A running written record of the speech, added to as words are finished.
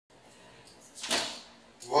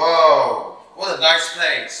nice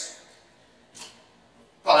place.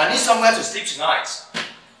 But I need somewhere to sleep tonight.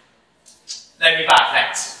 Let me buy a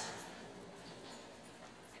flat.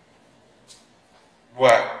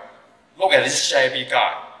 Well, look at this shabby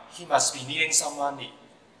guy. He must be needing some money.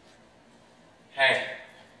 Hey,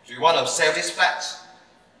 do you want to sell this flat?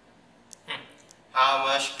 How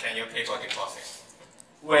much can you pay for deposit?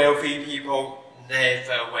 Wealthy people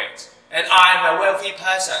never wait. And I'm a wealthy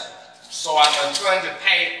person, so I'm going to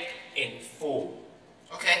pay in full.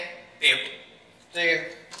 Okay, deal. Deal.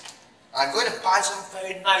 I'm going to buy some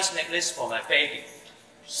very nice necklace for my baby.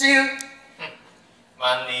 See you.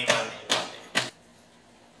 Money.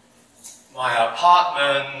 My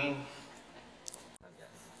apartment.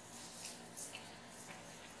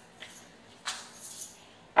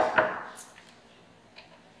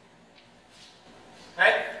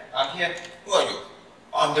 Hey, I'm here. Who are you?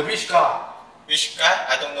 I'm the rich guy. Which guy?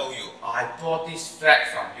 I don't know you. I bought this flat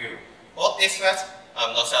from you. Bought this flat?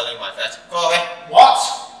 I'm not selling my flat. Go away. What?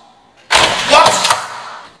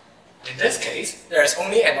 What? In this case, there is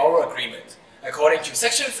only an oral agreement. According to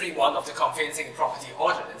Section 3.1 of the Conveyancing Property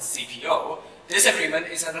Ordinance (CPO), this agreement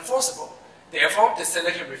is unenforceable. Therefore, the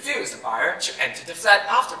seller can refuse the buyer to enter the flat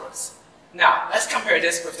afterwards. Now, let's compare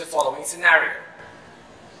this with the following scenario.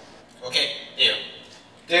 Okay, deal.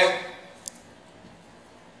 Deal.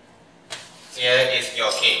 Here is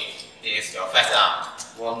your key. This is your flat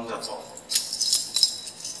now. Wonderful.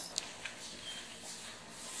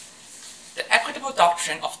 The equitable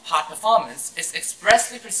doctrine of part performance is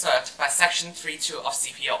expressly preserved by Section 3.2 of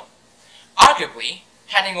CPO. Arguably,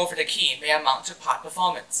 handing over the key may amount to part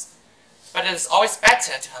performance, but it is always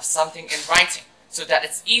better to have something in writing so that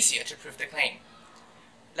it's easier to prove the claim.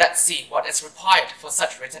 Let's see what is required for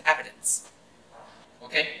such written evidence.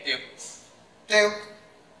 Okay, deal. Deal.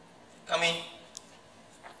 Come in.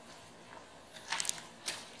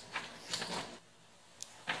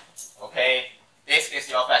 Okay, this is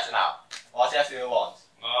your flat now. What else do you want?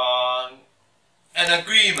 An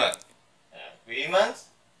agreement. Agreement?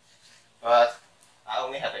 But I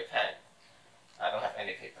only have a pen. I don't have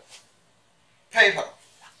any paper. Paper.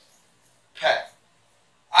 Pen.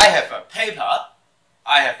 I have a paper.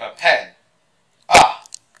 I have a pen. Ah,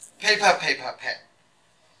 paper, pen.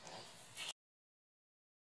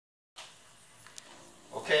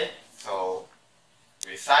 Okay, so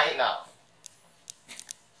we sign it now.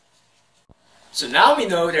 So now we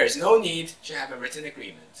know there is no need to have a written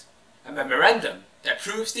agreement. A memorandum that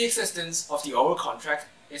proves the existence of the oral contract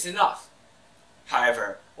is enough.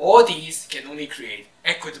 However, all these can only create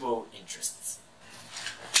equitable interests.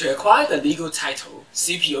 To acquire the legal title,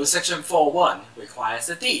 CPO Section 4.1 requires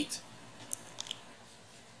a deed.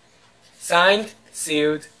 Signed,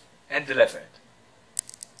 sealed, and delivered.